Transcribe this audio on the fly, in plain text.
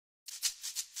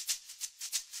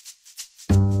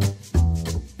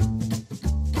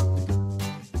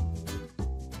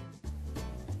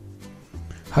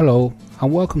Hello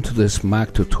and welcome to this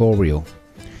Mac tutorial.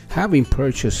 Having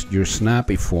purchased your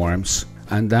Snappy Forms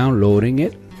and downloading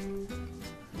it,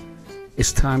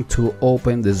 it's time to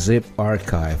open the zip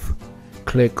archive.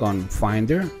 Click on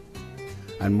Finder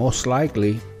and most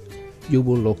likely you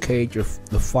will locate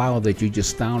the file that you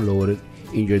just downloaded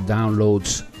in your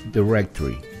downloads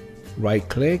directory. Right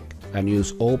click and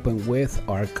use Open with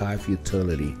Archive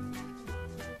Utility.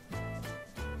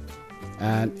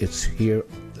 And it's here.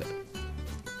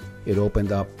 It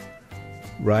opened up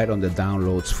right on the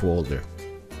downloads folder.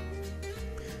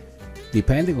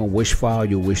 Depending on which file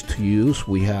you wish to use,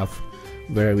 we have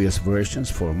various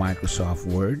versions for Microsoft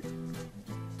Word.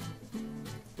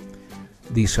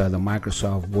 These are the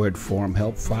Microsoft Word form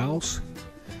help files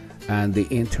and the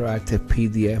interactive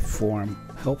PDF form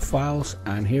help files,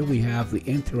 and here we have the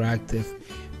interactive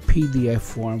PDF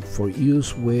form for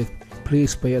use with,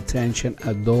 please pay attention,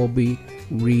 Adobe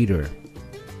Reader.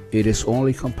 It is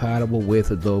only compatible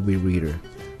with Adobe Reader.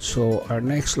 So our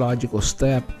next logical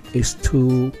step is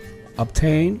to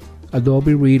obtain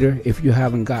Adobe Reader if you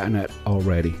haven't gotten it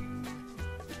already.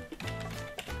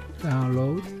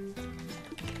 Download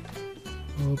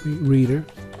Adobe Reader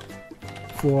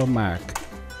for Mac.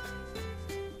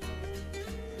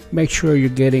 Make sure you're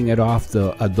getting it off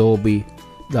the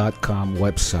adobe.com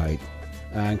website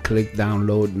and click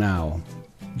download now.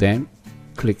 Then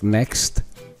click next.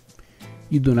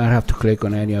 You do not have to click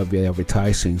on any of the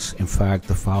advertisings. In fact,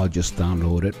 the file just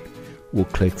downloaded. We'll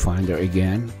click Finder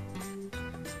again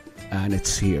and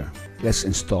it's here. Let's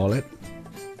install it.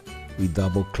 We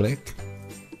double click,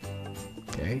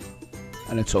 okay,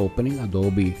 and it's opening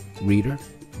Adobe Reader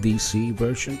DC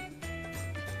version.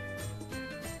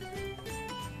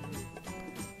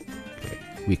 Okay,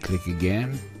 we click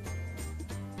again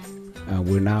and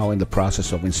we're now in the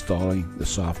process of installing the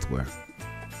software.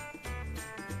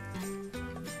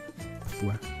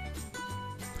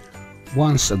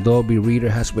 Once Adobe Reader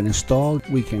has been installed,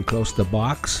 we can close the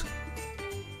box.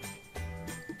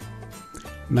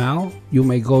 Now you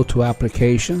may go to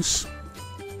Applications,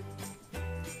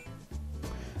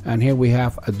 and here we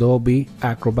have Adobe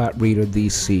Acrobat Reader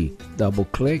DC. Double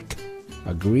click,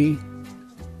 agree.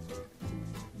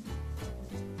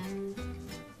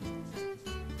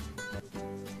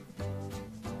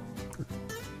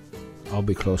 I'll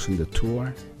be closing the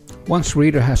tour. Once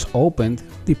Reader has opened,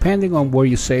 depending on where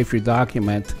you save your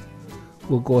document,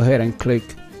 we'll go ahead and click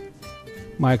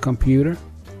My Computer,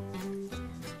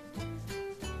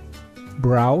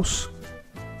 Browse,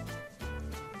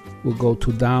 we'll go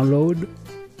to Download,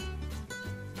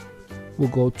 we'll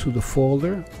go to the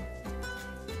folder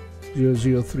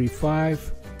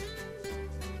 0035,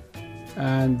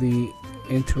 and the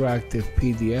interactive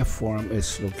PDF form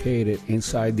is located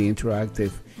inside the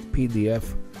interactive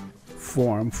PDF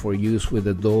form for use with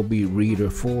Adobe Reader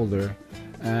folder,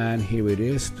 and here it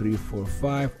is,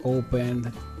 345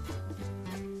 opened.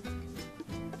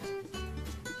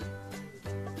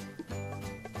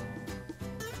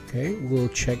 Okay, we'll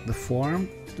check the form.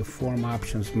 The form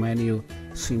options menu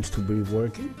seems to be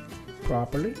working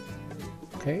properly.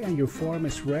 Okay, and your form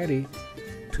is ready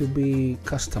to be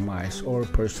customized or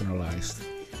personalized.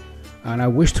 And I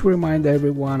wish to remind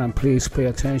everyone, and please pay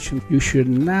attention, you should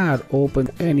not open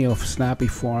any of Snappy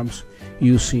Forms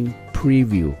using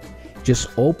Preview. Just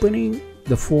opening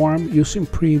the form using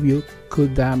Preview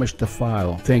could damage the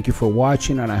file. Thank you for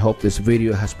watching, and I hope this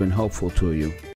video has been helpful to you.